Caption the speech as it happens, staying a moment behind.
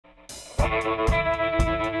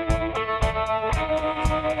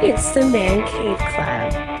It's the Man Cave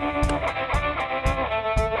Club.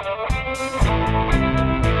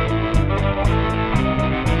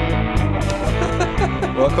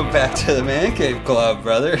 Welcome back to the Man Cave Club,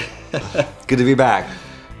 brother. Good to be back.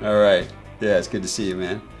 All right. Yeah, it's good to see you,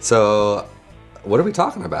 man. So, what are we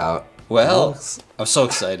talking about? Well, I'm so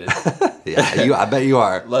excited. Yeah, I bet you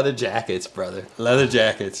are. Leather jackets, brother. Leather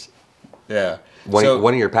jackets. Yeah. One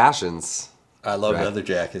of your passions. I love right? leather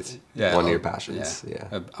jackets. Yeah. One of your passions.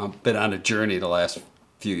 Yeah. I've been on a journey the last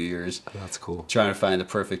few years. That's cool. Trying to find the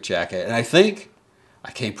perfect jacket. And I think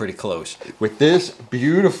I came pretty close with this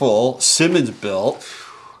beautiful Simmons Bilt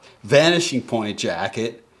vanishing point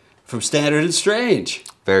jacket from Standard and Strange.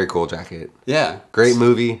 Very cool jacket. Yeah. Great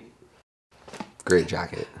movie. Great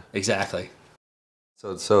jacket. Exactly.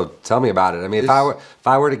 So tell me about it. I mean, if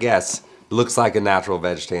I were to guess, it looks like a natural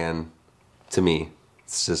veg tan to me.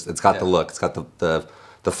 It's got the look. It's got the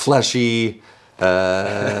fleshy,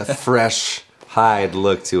 fresh hide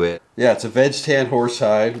look to it. Yeah, it's a veg tan horse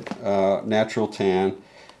hide, natural tan,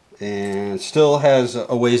 and still has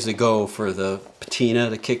a ways to go for the patina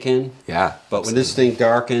to kick in. Yeah. But when this thing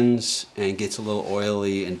darkens and gets a little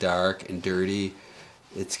oily and dark and dirty,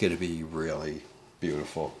 it's going to be really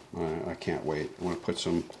beautiful. I can't wait. I want to put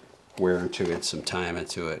some wear into it, some time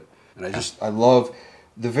into it. And I love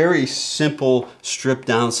the very simple stripped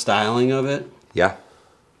down styling of it. Yeah.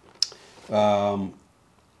 You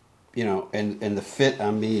know, and the fit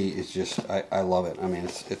on me is just, I love it. I mean,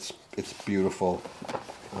 it's beautiful.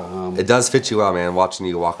 It does fit you well, man. Watching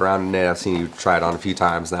you walk around in it, I've seen you try it on a few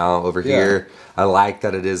times now over here. I like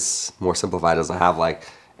that it is more simplified. It doesn't have like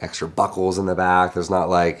extra buckles in the back. There's not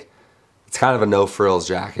like, it's kind of a no frills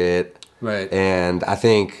jacket. Right. And I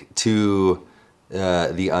think to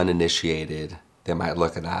the uninitiated, they might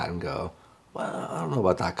look at that and go, well, I don't know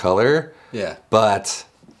about that color. Yeah. But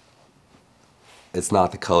it's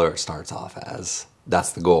not the color it starts off as.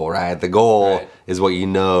 That's the goal, right? The goal is what you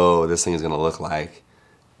know this thing is going to look like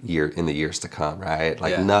in the years to come, right?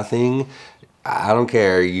 Like nothing, I don't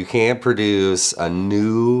care. You can't produce a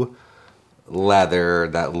new leather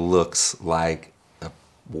that looks like a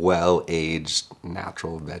well-aged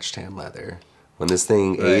natural veg tan leather. When this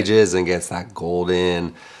thing ages and gets that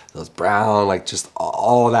golden, those brown, like just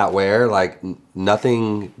all of that wear, like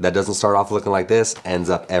nothing that doesn't start off looking like this ends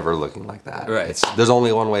up ever looking like that. Right. There's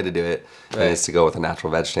only one way to do it, and it's to go with a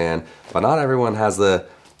natural veg tan. But not everyone has the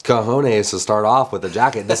cojones to start off with a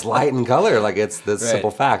jacket this light in color. Like it's this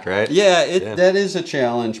simple fact, right? Yeah, that is a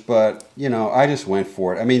challenge, but you know, I just went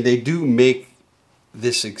for it. I mean, they do make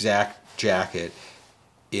this exact jacket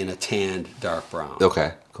in a tanned dark brown.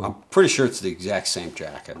 Okay, cool. I'm pretty sure it's the exact same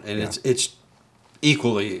jacket, and it's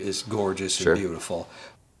equally as gorgeous and beautiful.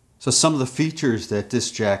 So some of the features that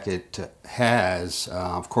this jacket has,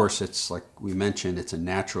 of course, it's like we mentioned, it's a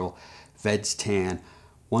natural veg tan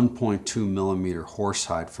 1.2 millimeter horse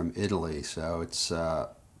hide from Italy. So it's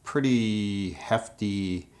pretty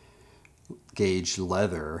hefty gauge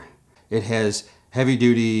leather. It has heavy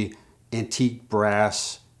duty antique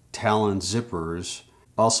brass talon zippers.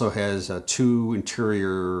 Also has 2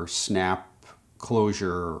 interior snap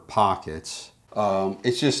closure pockets.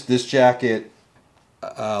 It's just this jacket,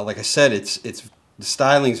 like I said, it's the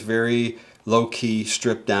styling's very low key,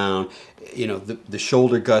 stripped down. You know, the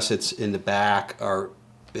shoulder gussets in the back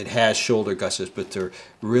it has shoulder gussets, but they're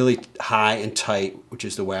really high and tight, which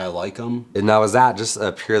is the way I like them. And now, is that just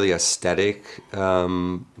a purely aesthetic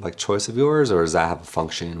like choice of yours, or does that have a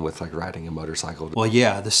function with like riding a motorcycle? Well,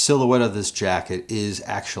 yeah, the silhouette of this jacket is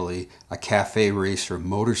actually a cafe racer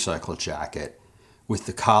motorcycle jacket with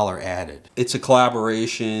the collar added. It's a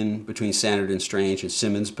collaboration between Standard and Strange and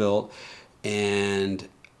Simmons Bilt, and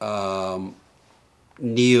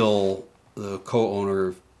Neil, the co-owner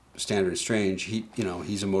of Standard and Strange,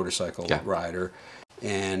 he's a motorcycle rider,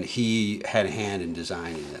 and he had a hand in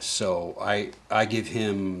designing this. So I give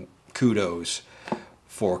him kudos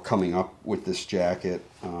for coming up with this jacket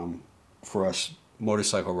for us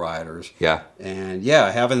motorcycle riders. Yeah. And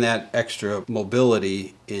yeah, having that extra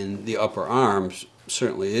mobility in the upper arms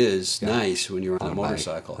certainly is nice when you're on a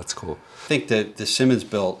motorcycle. That's cool. I think that the Simmons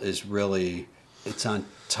Bilt is really, it's on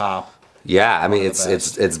top. Yeah, I mean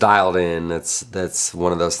it's dialed in. That's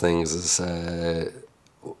one of those things is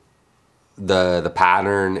the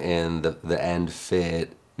pattern and the end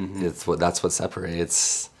fit. That's what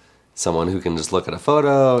separates someone who can just look at a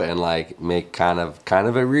photo and like make kind of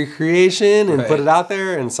a recreation and put it out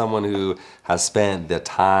there, and someone who has spent the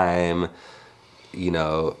time, you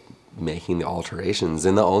know, making the alterations.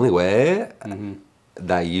 And the only way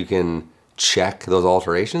that you can check those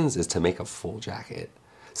alterations is to make a full jacket.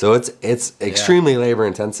 So it's extremely labor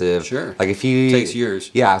intensive. Sure. Like if you... It takes years.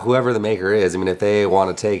 Yeah, whoever the maker is, I mean, if they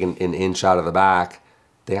want to take an inch out of the back,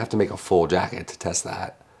 they have to make a full jacket to test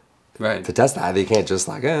that. Right. To test that, they can't just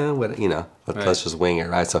like, let's just wing it,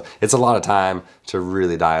 right? So it's a lot of time to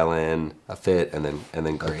really dial in a fit and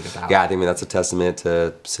then grade it out. Yeah, I think that's a testament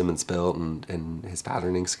to Simmons Bilt and his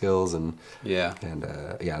patterning skills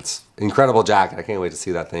it's incredible jacket. I can't wait to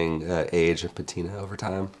see that thing age and patina over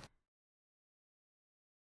time.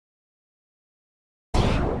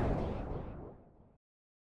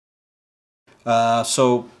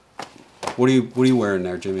 So what are you wearing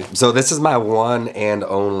there, Jimmy? So this is my one and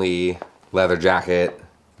only leather jacket.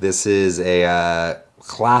 This is a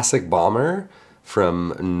classic bomber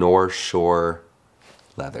from Norshor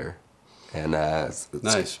Leather, and nice.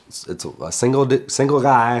 It's a single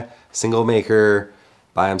guy, single maker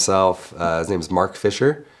by himself. His name is Mark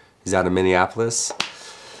Fisher. He's out of Minneapolis,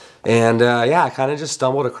 and I kind of just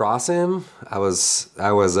stumbled across him. I was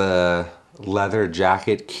leather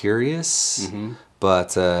jacket curious. Mm-hmm.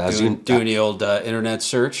 But as you doing the old internet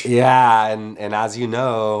search, and as you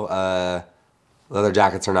know, leather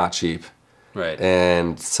jackets are not cheap, right?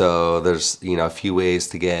 And so there's a few ways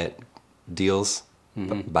to get deals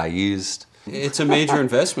by used. It's a major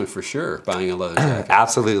investment for sure, buying a leather jacket.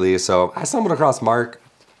 Absolutely. So I stumbled across Mark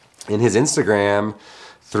in his Instagram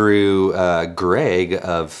through Greg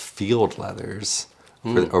of Field Leathers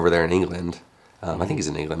over there in England. I think he's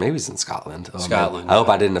in England. Maybe he's in Scotland. Scotland. I hope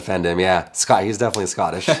I didn't offend him. Yeah, he's definitely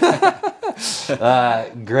Scottish.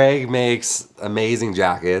 Greg makes amazing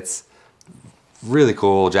jackets, really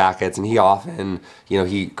cool jackets, and he often,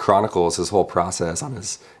 he chronicles his whole process on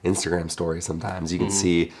his Instagram story. Sometimes you can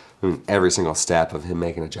see every single step of him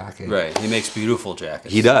making a jacket. Right. He makes beautiful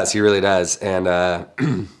jackets. He does. He really does. And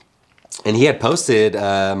and he had posted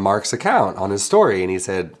Mark's account on his story, and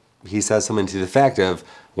he says something to the effect of,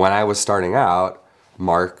 when I was starting out,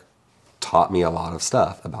 Mark taught me a lot of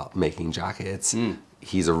stuff about making jackets.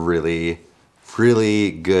 He's a really,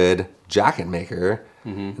 really good jacket maker.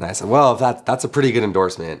 And I said, well, that's a pretty good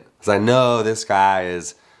endorsement, because I know this guy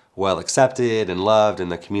is well accepted and loved in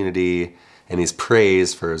the community, and he's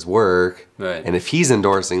praised for his work. Right. And if he's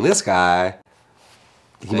endorsing this guy,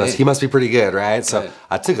 he must be pretty good, right? So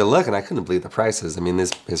I took a look, and I couldn't believe the prices. I mean,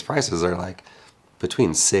 his prices are like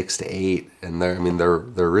between 6 to 8, and they're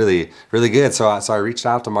really, really good. So I reached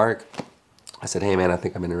out to Mark. I said, hey man, I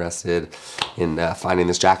think I'm interested in finding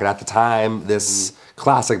this jacket. At the time, this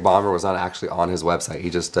classic bomber was not actually on his website.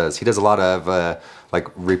 He does a lot of like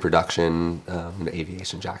reproduction,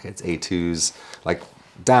 aviation jackets, A2s, like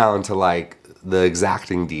down to like the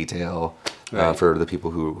exacting detail for the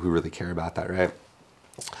people who really care about that, right?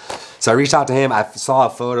 So I reached out to him. I saw a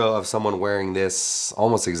photo of someone wearing this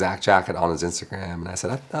almost exact jacket on his Instagram, and I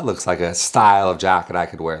said, that looks like a style of jacket I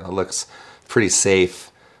could wear. That looks pretty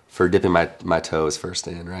safe for dipping my toes first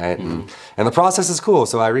in, right? And the process is cool.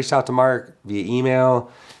 So I reached out to Mark via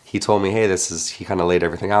email. He told me, hey, he kind of laid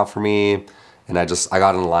everything out for me, and I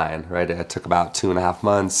got in line, right? It took about 2.5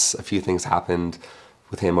 months. A few things happened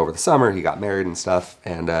with him over the summer. He got married and stuff,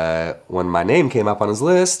 and when my name came up on his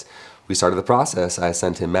list, we started the process. I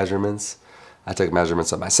sent him measurements. I took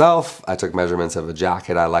measurements of myself. I took measurements of a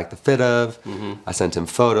jacket I liked the fit of. I sent him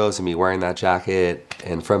photos of me wearing that jacket.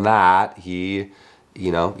 And from that, he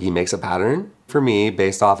makes a pattern for me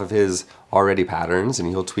based off of his already patterns, and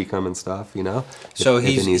he'll tweak them and stuff, So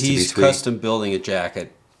he's custom building a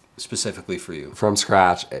jacket specifically for you. From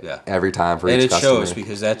scratch, every time for each customer. And it shows,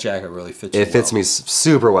 because that jacket really fits you. It fits me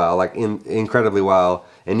super well, like incredibly well.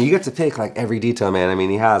 And you get to pick like every detail, man. I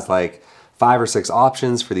mean, he has like 5 or 6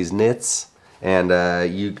 options for these knits, and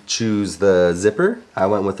you choose the zipper. I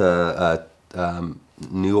went with a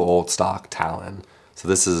new old stock Talon. So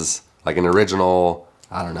this is like an original,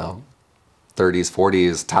 I don't know, 30s,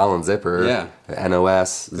 40s Talon zipper,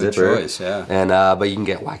 NOS Good zipper. choice, yeah. And but you can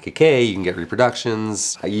get YKK, you can get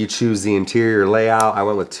reproductions. You choose the interior layout. I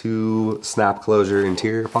went with 2 snap closure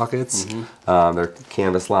interior pockets. They're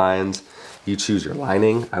canvas lined. You choose your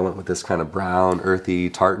lining. I went with this kind of brown, earthy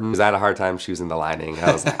tartan, because I had a hard time choosing the lining.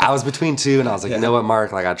 I was between 2, and I was like, you know what,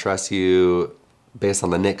 Mark? Like, I trust you based on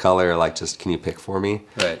the knit color. Like, just can you pick for me?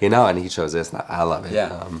 Right. And he chose this, and I love it.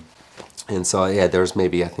 Yeah. And so there's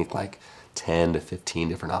maybe I think like 10 to 15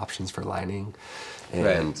 different options for lining.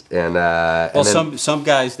 And some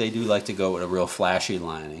guys, they do like to go with a real flashy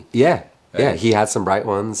lining. Yeah. Right. Yeah, he had some bright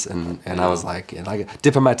ones, and I was like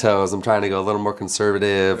dipping my toes. I'm trying to go a little more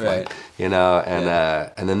conservative, right. and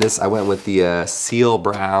then I went with the seal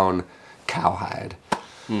brown cowhide.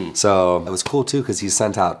 So it was cool too, because he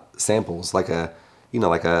sent out samples, like you know,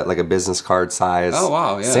 like a business card size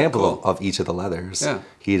sample of each of the leathers. Yeah.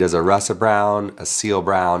 He does a russet brown, a seal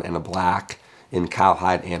brown, and a black in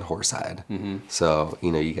cowhide and horsehide. So,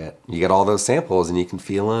 you know, you get all those samples, and you can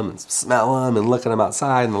feel them and smell them and look at them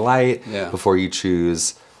outside in the light before you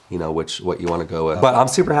choose, you know, what you want to go with. But I'm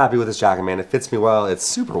super happy with this jacket, man. It fits me well. It's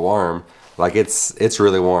super warm. Like it's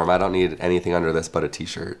really warm. I don't need anything under this but a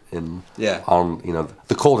t-shirt. And on, you know,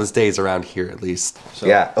 the coldest days around here at least. So,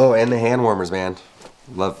 yeah. Oh, and the hand warmers, man.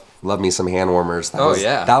 Love me some hand warmers.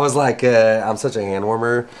 That was like I'm such a hand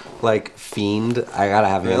warmer like fiend. I gotta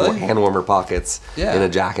have hand warmer pockets in a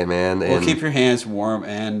jacket, man. Well, and keep your hands warm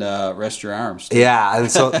and rest your arms too. Yeah,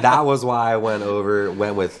 and so that was why I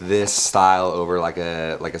went with this style over like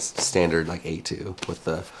a standard like A2 with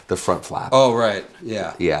the front flap. Oh right,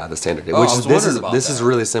 yeah. Yeah, the standard. This is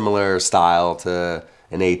really similar style to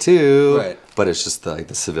an A2, but it's just like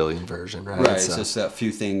the civilian version, right? Right. So, it's just a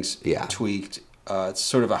few things tweaked. It's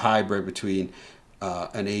sort of a hybrid between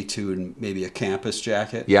an A2 and maybe a campus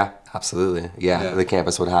jacket. Yeah, absolutely. Yeah, the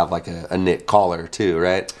campus would have like a knit collar too,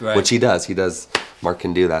 right? Which he does. Mark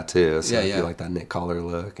can do that too. So if you like that knit collar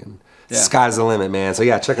look, and sky's the limit, man. So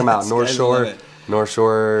yeah, check him out.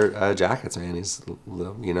 Norshor jackets, man. He's,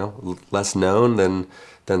 you know, less known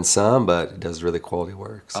than some, but he does really quality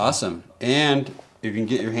work. So. Awesome. And if you can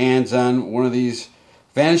get your hands on one of these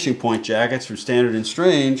Vanishing Point jackets from Standard and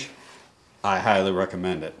Strange, I highly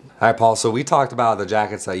recommend it. All right, Paul, so we talked about the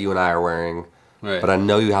jackets that you and I are wearing, but I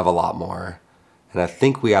know you have a lot more. And I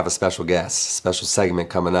think we have a special guest, special segment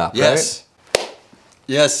coming up, right?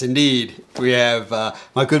 Yes, indeed. We have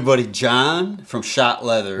my good buddy Jon from Schott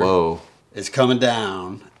Leather. Whoa. Is coming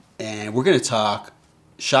down, and we're going to talk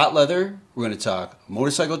Schott Leather, we're going to talk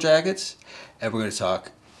motorcycle jackets, and we're going to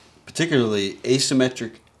talk particularly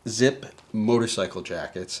asymmetric zip motorcycle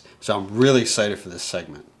jackets. So I'm really excited for this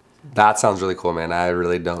segment. That sounds really cool, man. I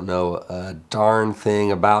really don't know a darn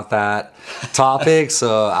thing about that topic,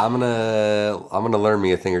 so I'm gonna learn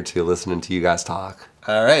me a thing or two listening to you guys talk.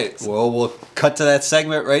 All right. Well, we'll cut to that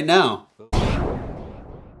segment right now.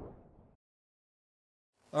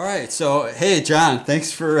 All right. So, hey, Jon,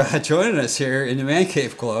 thanks for joining us here in the Man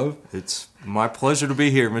Cave Club. It's my pleasure to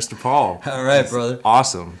be here, Mr. Paul. All right, brother.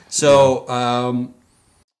 Awesome. So,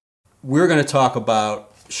 we're going to talk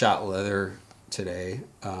about Schott Leather today,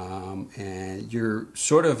 and you're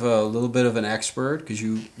sort of a little bit of an expert because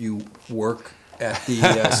you work at the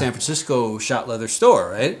San Francisco Schott Leather store,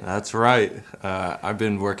 right? That's right. I've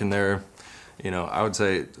been working there, you know, I would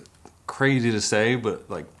say, crazy to say, but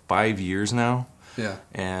like 5 years now. Yeah.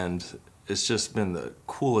 And it's just been the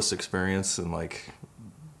coolest experience, and like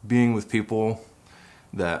being with people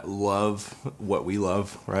that love what we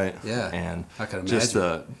love, right? Yeah. And I can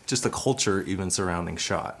imagine. Just the culture even surrounding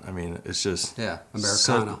Schott. I mean, it's just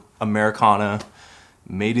Americana. Americana,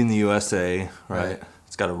 made in the USA, right?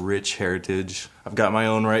 It's got a rich heritage. I've got my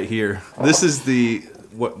own right here. This is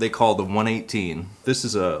what they call the 118. This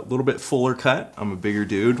is a little bit fuller cut. I'm a bigger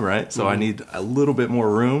dude, right? So I need a little bit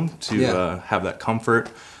more room to have that comfort,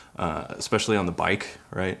 especially on the bike,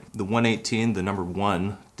 right? The 118, the number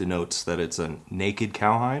 1, denotes that it's a naked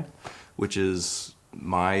cowhide, which is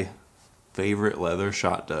my favorite leather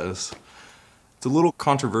Schott does. It's a little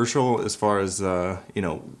controversial as far as, you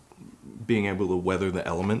know, being able to weather the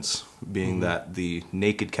elements, being that the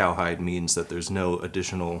naked cowhide means that there's no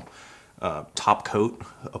additional top coat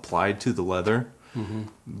applied to the leather,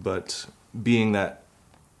 but being that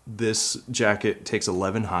this jacket takes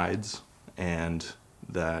 11 hides and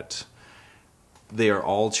that they are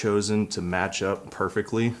all chosen to match up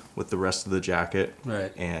perfectly with the rest of the jacket,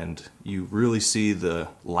 and you really see the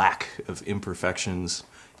lack of imperfections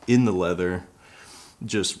in the leather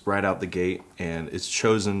just right out the gate, and it's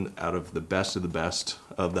chosen out of the best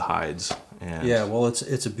of the hides. And yeah, well,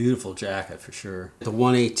 it's a beautiful jacket for sure. The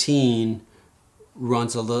 118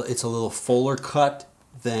 runs it's a little fuller cut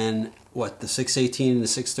than what, the 618 and the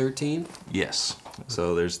 613? Yes.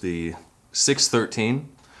 So there's the 613.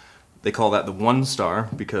 They call that the 1 star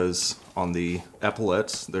because on the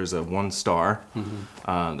epaulets there's a 1 star.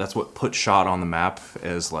 That's what put Schott on the map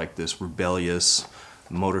as like this rebellious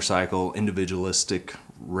motorcycle, individualistic,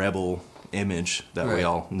 rebel image that we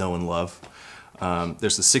all know and love.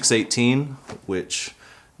 There's the 618, which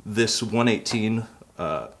this 118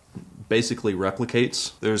 basically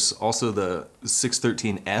replicates. There's also the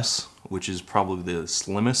 613S, which is probably the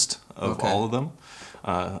slimmest of all of them.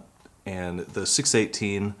 And the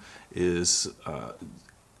 618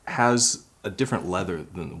 has a different leather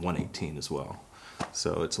than the 118 as well.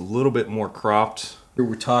 So it's a little bit more cropped.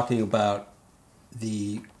 We're talking about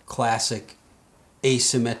the classic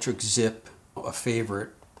asymmetric zip, a favorite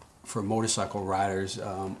for motorcycle riders.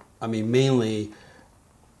 I mean, mainly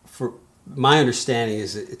for my understanding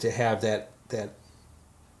is to have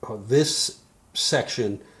this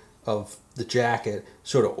section of the jacket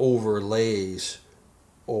sort of overlays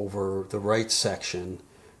over the right section,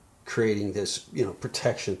 creating this, you know,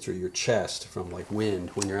 protection through your chest from like wind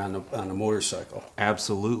when you're on a motorcycle.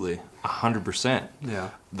 Absolutely, 100%.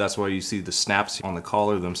 Yeah. That's why you see the snaps on the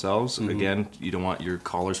collar themselves. Again, you don't want your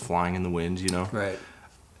collars flying in the wind, you know. Right.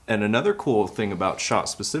 And another cool thing about Schott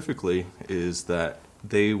specifically is that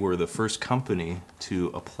they were the first company to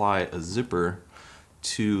apply a zipper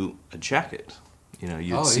to a jacket. You know,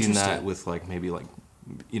 you'd seen that with like maybe like,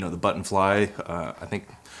 you know, the button fly. I think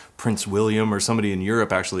Prince William or somebody in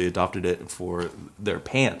Europe actually adopted it for their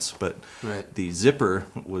pants, but the zipper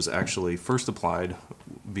was actually first applied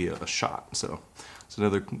via a Schott. So it's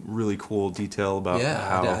another really cool detail about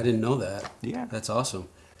how... I didn't know that. Yeah. That's awesome.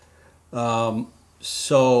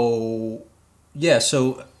 So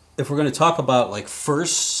if we're going to talk about like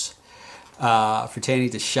firsts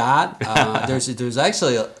pertaining to Schott, there's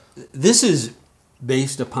actually this is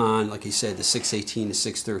based upon, like you said, the 618 to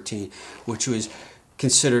 613, which was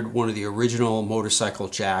considered one of the original motorcycle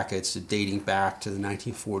jackets dating back to the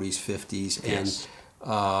 1940s, 50s, and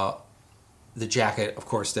the jacket, of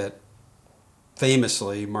course, that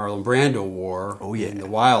famously Marlon Brando wore in the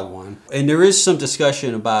Wild One. And there is some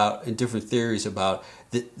discussion about, and different theories about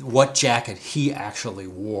what jacket he actually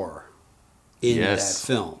wore in that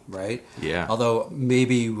film, right? Yeah. Although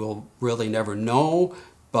maybe we'll really never know.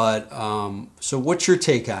 But so what's your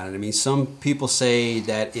take on it? I mean, some people say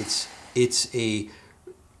that it's a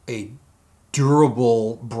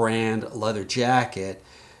durable brand leather jacket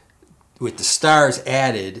with the stars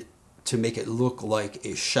added to make it look like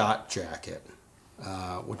a Schott jacket.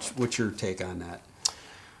 What's your take on that?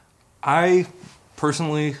 I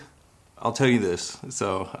personally, I'll tell you this.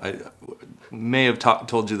 So I may have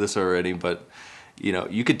told you this already, but you know,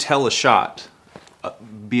 you could tell a Schott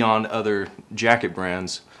beyond other jacket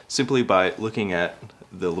brands simply by looking at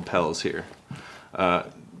the lapels here.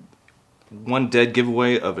 One dead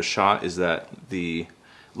giveaway of a Schott is that the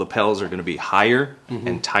lapels are going to be higher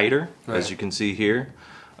and tighter, as you can see here.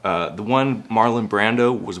 The one Marlon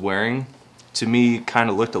Brando was wearing, to me, kind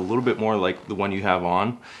of looked a little bit more like the one you have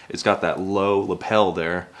on. It's got that low lapel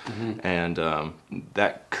there, and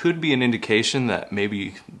that could be an indication that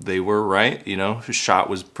maybe they were right. You know, Schott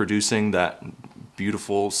was producing that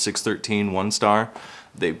beautiful 613 one star.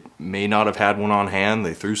 They may not have had one on hand.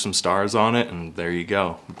 They threw some stars on it, and there you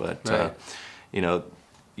go. But you know,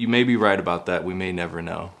 you may be right about that. We may never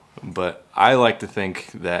know. But I like to think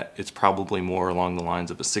that it's probably more along the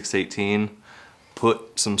lines of a 618.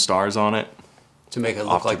 Put some stars on it to make it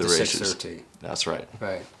look like the 613. That's right.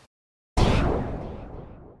 Right.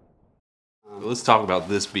 Let's talk about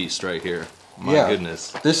this beast right here. My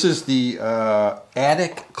goodness. This is the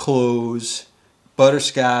Addict Clothes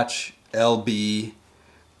Butterscotch LB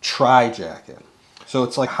Tri-Jacket. So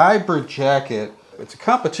it's like a hybrid jacket. It's a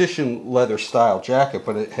competition leather style jacket,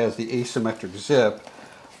 but it has the asymmetric zip.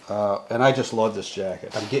 And I just love this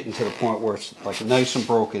jacket. I'm getting to the point where it's like nice and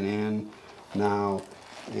broken in now.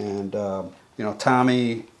 And, you know,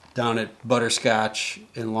 Tommy down at Butterscotch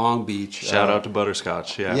in Long Beach. Shout out to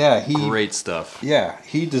Butterscotch. Yeah. Yeah. Great stuff. Yeah.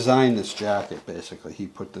 He designed this jacket, basically. He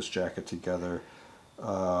put this jacket together.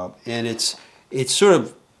 And it's sort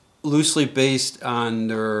of loosely based on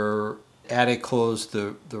their Addict Clothes,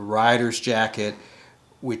 the rider's jacket,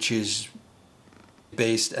 which is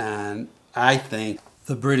based on, I think,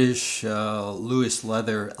 the British Lewis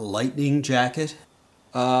Leather Lightning jacket.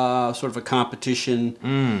 Sort of a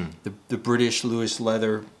competition. The British Lewis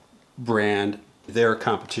Leather brand, their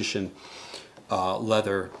competition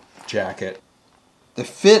leather jacket. The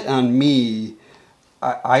fit on me,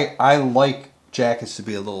 I like jackets to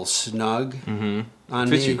be a little snug on me.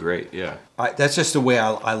 Fits you great, yeah. That's just the way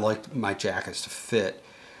I like my jackets to fit.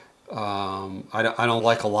 I don't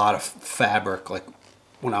like a lot of fabric, like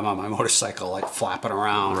when I'm on my motorcycle, like flapping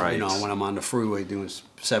around, you know, when I'm on the freeway doing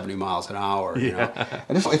 70 miles an hour, you know.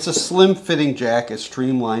 And it's a slim-fitting jacket,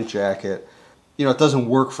 streamlined jacket. You know, it doesn't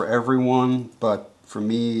work for everyone, but for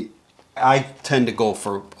me, I tend to go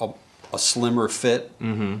for a slimmer fit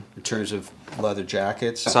in terms of leather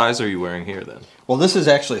jackets. What size are you wearing here, then? Well, this is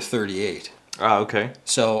actually a 38. Ah, okay.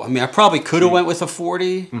 So, I mean, I probably could have went with a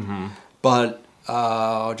 40, but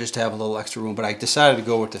just to have a little extra room. But I decided to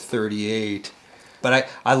go with the 38. But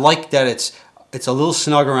I like that it's a little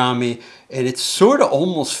snug around me, and it sort of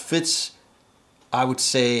almost fits, I would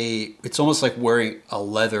say, it's almost like wearing a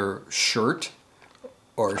leather shirt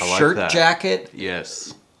or a shirt jacket.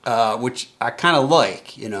 Yes. Which I kind of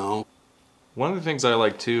like, you know. One of the things I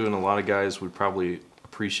like too, and a lot of guys would probably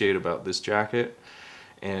appreciate about this jacket,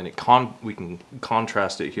 and we can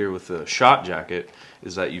contrast it here with the Schott jacket,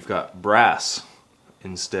 is that you've got brass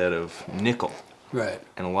instead of nickel. Right.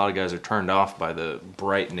 And a lot of guys are turned off by the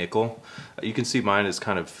bright nickel. You can see mine is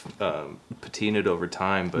kind of patinaed over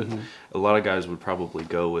time, but a lot of guys would probably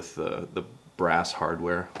go with the brass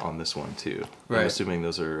hardware on this one too. Right. I'm assuming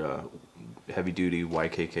those are heavy duty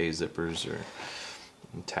YKK zippers or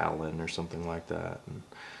Talon or something like that. And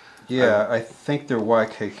yeah, I think they're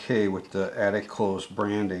YKK with the Addict Clothes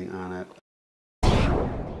branding on it.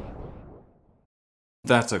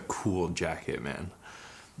 That's a cool jacket, man.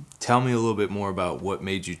 Tell me a little bit more about what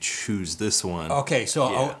made you choose this one. Okay,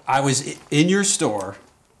 so I was in your store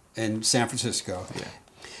in San Francisco,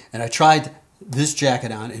 and I tried this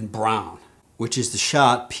jacket on in brown, which is the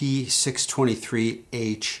Schott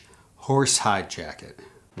P623H Horse Hide jacket.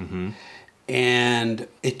 And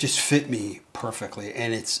it just fit me perfectly.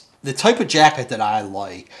 And it's the type of jacket that I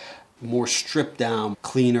like, more stripped down,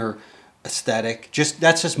 cleaner aesthetic.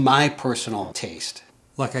 That's just my personal taste.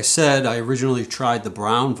 Like I said, I originally tried the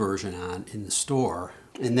brown version on in the store.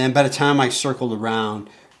 And then by the time I circled around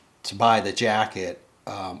to buy the jacket,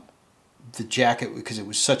 because it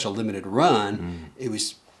was such a limited run,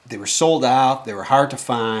 they were sold out, they were hard to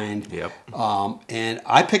find. Yep. And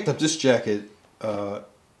I picked up this jacket on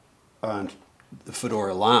the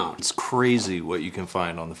Fedora Lounge. It's crazy what you can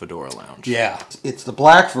find on the Fedora Lounge. Yeah, it's the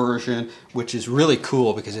black version, which is really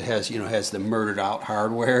cool because it has, has the murdered out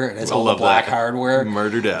hardware. It has all the black hardware.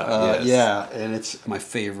 Murdered out. Yes. Yeah, and it's my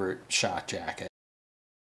favorite Schott jacket.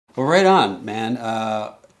 Well, right on, man.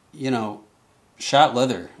 Schott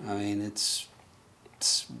Leather. I mean, it's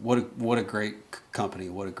what a great company.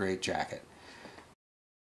 What a great jacket.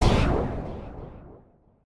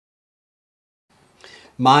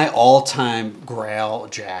 My all-time Grail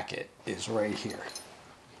jacket is right here.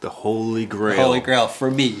 The Holy Grail. The Holy Grail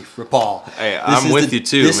for me, for Paul. Hey, I'm with you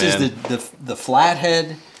too, man. This is the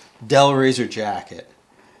flathead Delraiser jacket,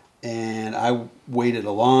 and I waited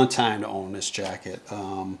a long time to own this jacket.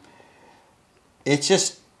 It's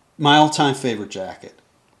just my all-time favorite jacket.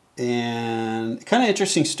 And kind of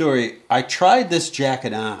interesting story. I tried this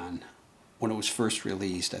jacket on when it was first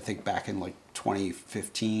released. I think back in like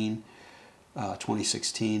 2015.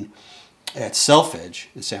 2016 at Self-Edge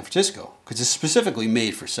in San Francisco, because it's specifically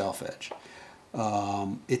made for Self-Edge.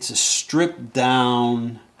 It's a stripped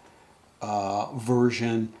down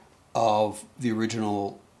version of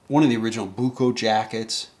one of the original Buco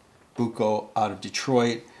jackets, Buco out of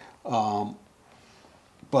Detroit, but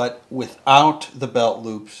without the belt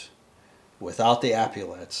loops, without the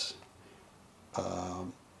epaulets,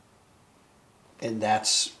 and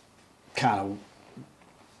that's kind of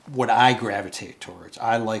what I gravitate towards.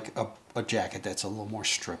 I like a jacket that's a little more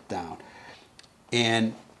stripped down.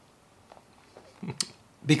 And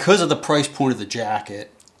because of the price point of the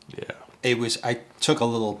jacket, I took a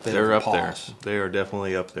little bit of a pause. They're up there. They are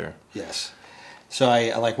definitely up there. Yes. So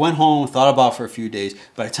I went home, thought about it for a few days.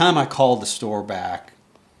 By the time I called the store back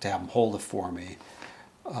to have them hold it for me,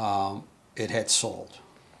 it had sold.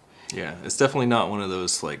 Yeah, it's definitely not one of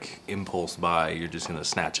those like impulse buy, you're just going to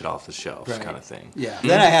snatch it off the shelf kind of thing. Yeah.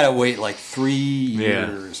 Then I had to wait like 3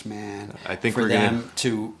 years, man, I think for them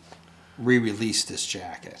to re-release this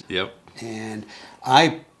jacket. Yep. And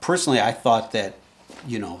I thought that,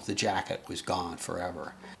 the jacket was gone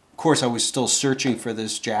forever. Of course, I was still searching for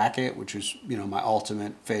this jacket, which was, my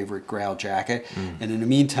ultimate favorite Grail jacket. And in the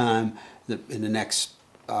meantime, in the next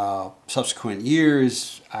subsequent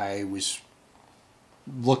years, I was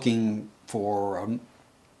looking for an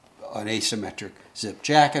asymmetric zip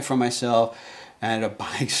jacket for myself. I ended up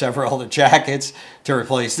buying several other jackets to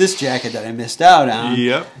replace this jacket that I missed out on.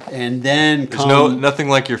 Yep. And then there's nothing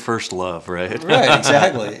like your first love, right? Right,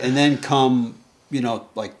 exactly. And then come,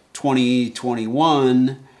 like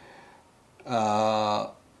 2021,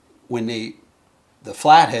 when the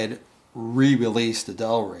Flathead re-released the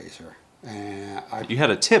Delraiser. And you had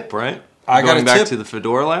a tip, right? I got a back tip to the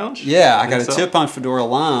Fedora Lounge? Yeah, I got a tip on Fedora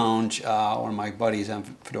Lounge. One of my buddies on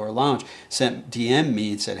Fedora Lounge DM'd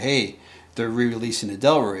me and said, hey, they're re-releasing the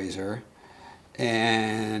Delraiser.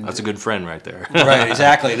 And that's a good friend right there. Right,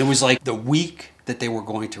 exactly. And it was like the week that they were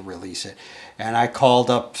going to release it. And I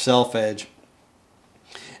called up Self-Edge,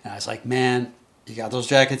 and I was like, man, you got those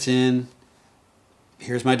jackets in.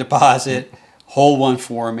 Here's my deposit. Hold one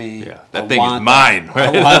for me. Yeah, that thing is mine. I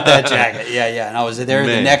want that jacket. Yeah. And I was there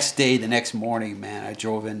the next day, the next morning, man. I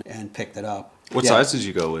drove in and picked it up. What size did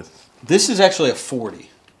you go with? This is actually a 40.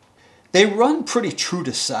 They run pretty true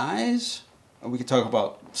to size. We could talk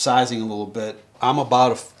about sizing a little bit. I'm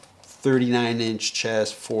about a 39-inch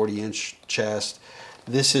chest, 40-inch chest.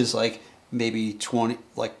 This is like maybe 20,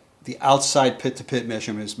 like the outside pit-to-pit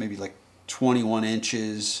measurement is maybe like 21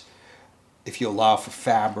 inches if you allow for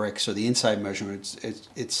fabric. So the inside measurement,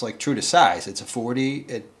 it's like true to size. It's a 40.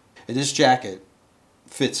 And this jacket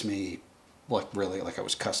fits me like really like it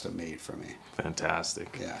was custom made for me.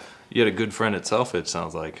 Fantastic. Yeah. You had a good friend at Selfridge,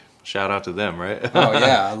 sounds like. Shout out to them, right? Oh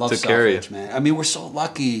yeah, I love to carry Selfridge, man. I mean, we're so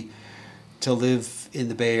lucky to live in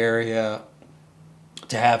the Bay Area,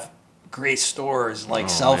 to have great stores like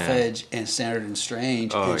Selfridge and Standard and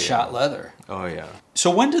Strange and Schott Leather. Oh yeah.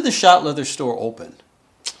 So when did the Schott Leather store open?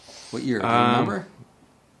 What year? Do you remember?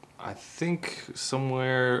 I think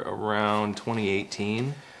somewhere around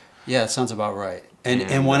 2018. Yeah, that sounds about right.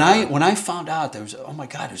 And when I found out there was, oh my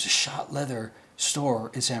God, there's a Schott Leather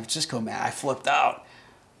store in San Francisco, man, I flipped out.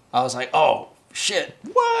 I was like, oh shit,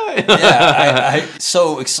 what? Yeah, I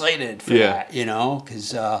so excited for that, you know,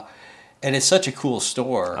 because and it's such a cool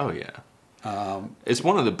store. Oh yeah. It's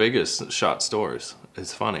one of the biggest Schott stores.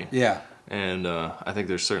 It's funny. Yeah. And I think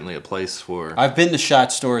there's certainly a place for... I've been to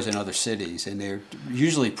Schott stores in other cities, and they're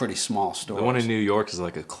usually pretty small stores. The one in New York is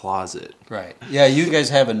like a closet. Right. Yeah, you guys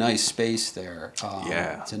have a nice space there.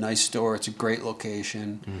 Yeah. It's a nice store. It's a great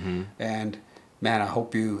location. Mm-hmm. And, man, I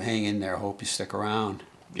hope you hang in there. I hope you stick around.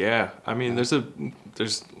 Yeah. I mean, there's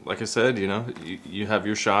like I said, you know, you have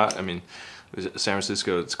your Schott. I mean, San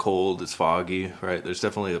Francisco, it's cold, it's foggy, right? There's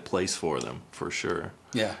definitely a place for them, for sure.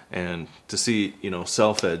 Yeah. And to see, you know,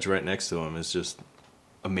 Self-Edge right next to them is just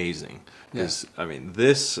amazing. Because, I mean,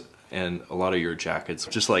 this and a lot of your jackets,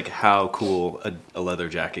 just like how cool a leather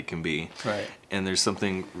jacket can be. Right. And there's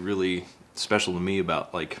something really special to me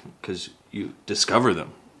about, like, because you discover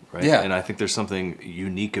them, right? Yeah. And I think there's something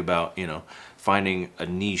unique about, you know, finding a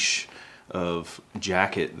niche of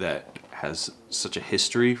jacket that has such a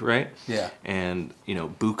history, right? Yeah. And, you know,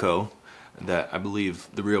 Buco, that I believe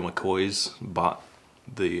the real McCoys bought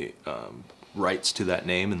the rights to that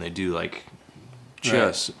name, and they do like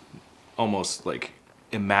just almost like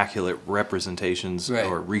immaculate representations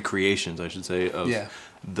or recreations, I should say, of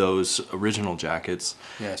those original jackets.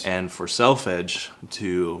 Yes. And for Self-Edge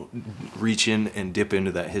to reach in and dip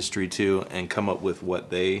into that history too and come up with what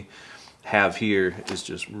they have here is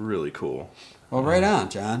just really cool. Well, right on,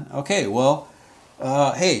 John. Okay, well,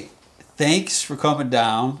 hey, thanks for coming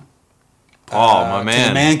down. Paul, my man. To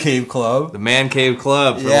the Man Cave Club. The Man Cave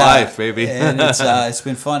Club for life, baby. And it's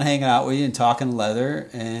been fun hanging out with you and talking leather.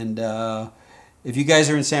 And if you guys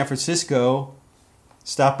are in San Francisco,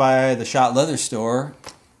 stop by the Schott Leather store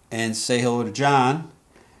and say hello to John.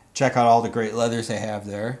 Check out all the great leathers they have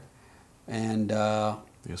there. And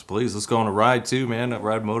yes, please. Let's go on a ride too, man.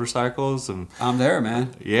 Ride motorcycles and I'm there,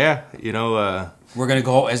 man. Yeah, you know. We're gonna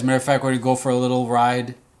go. As a matter of fact, we're gonna go for a little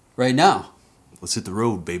ride right now. Let's hit the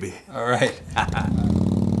road, baby. All right.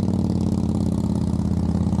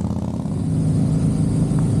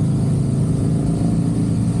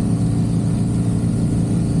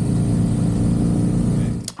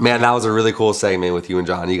 Man, that was a really cool segment with you and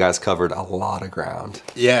John. You guys covered a lot of ground.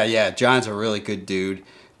 Yeah. John's a really good dude,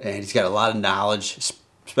 and he's got a lot of knowledge,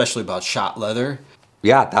 especially about Schott Leather.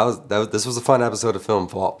 Yeah, this was a fun episode to film,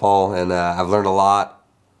 Paul, and I've learned a lot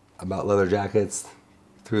about leather jackets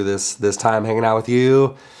through this time hanging out with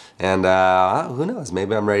you. And who knows?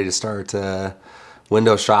 Maybe I'm ready to start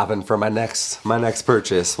window shopping for my next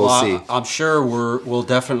purchase. We'll see. I'm sure we'll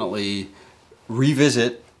definitely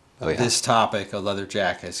revisit this topic of leather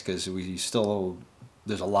jackets because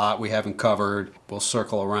there's a lot we haven't covered. We'll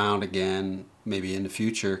circle around again, maybe in the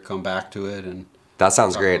future, come back to it and. That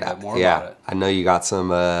sounds great. Yeah, I know you got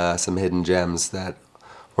some hidden gems that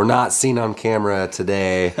were not seen on camera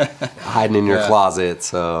today, hiding in your closet.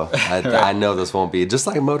 So I know this won't be just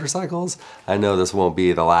like motorcycles. I know this won't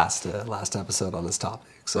be the last episode on this topic.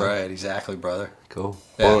 So. Right, exactly, brother. Cool.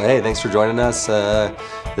 Yeah. Well, hey, thanks for joining us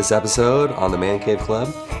this episode on the Man Cave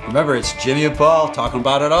Club. Remember, it's Jimmy and Paul talking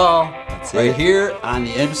about it all. That's right here on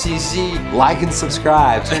the MCC. Like and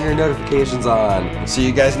subscribe. Turn your notifications on. See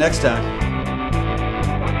you guys next time.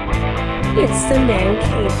 It's the Man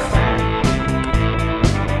Cave Club.